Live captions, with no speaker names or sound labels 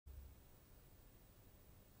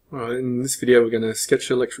Alright, in this video we're going to sketch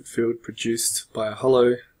the electric field produced by a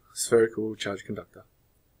hollow spherical charge conductor.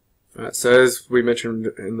 Alright, so as we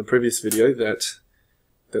mentioned in the previous video that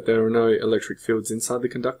there are no electric fields inside the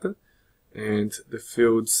conductor, and the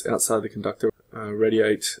fields outside the conductor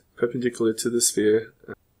radiate perpendicular to the sphere,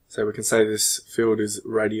 so we can say this field is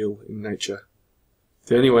radial in nature.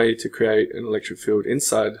 The only way to create an electric field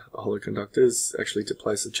inside a hollow conductor is actually to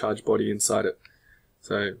place a charged body inside it,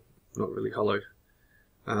 so not really hollow.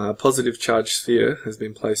 A positive charged sphere has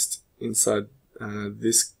been placed inside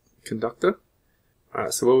this conductor.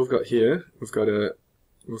 Alright, so what we've got here,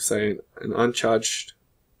 we'll say an uncharged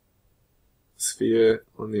sphere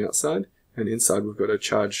on the outside, and inside we've got a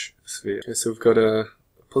charged sphere. Okay, so we've got a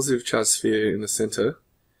positive charged sphere in the center,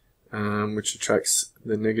 which attracts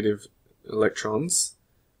the negative electrons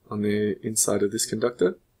on the inside of this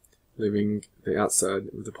conductor, leaving the outside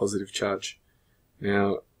with a positive charge.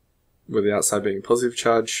 Now, with the outside being positive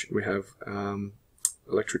charge, we have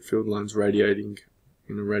electric field lines radiating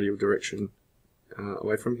in a radial direction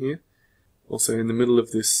away from here. Also, in the middle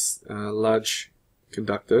of this large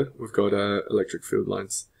conductor, we've got electric field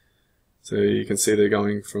lines. So you can see they're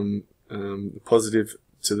going from the positive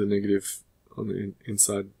to the negative on the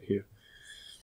inside here.